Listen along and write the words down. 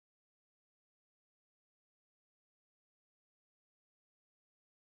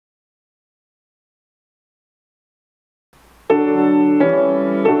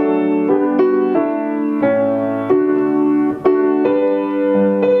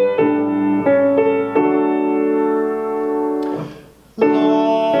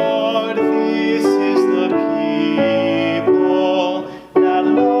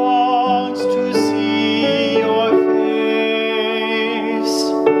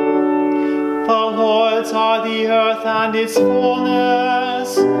Yours are the earth and its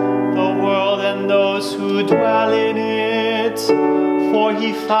fullness, the world and those who dwell in it. For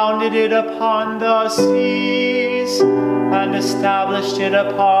he founded it upon the seas and established it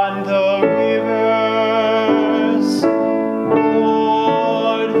upon the rivers.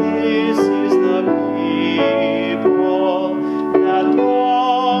 Lord, this is the people that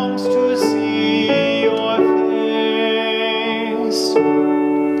longs to see your face.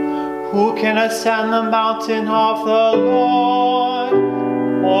 Who can ascend the mountain of the Lord,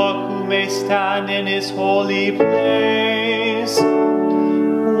 or who may stand in his holy place?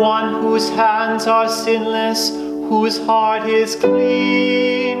 One whose hands are sinless, whose heart is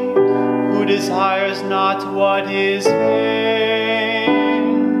clean, who desires not what is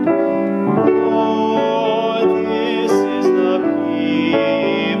vain. Oh, this is the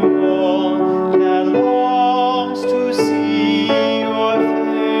people that longs to see your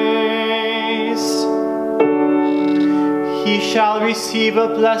face. He shall receive a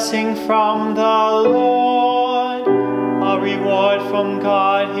blessing from the Lord, a reward from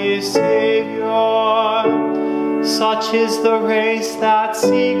God his Savior. Such is the race that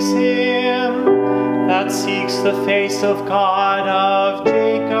seeks him, that seeks the face of God of Jacob.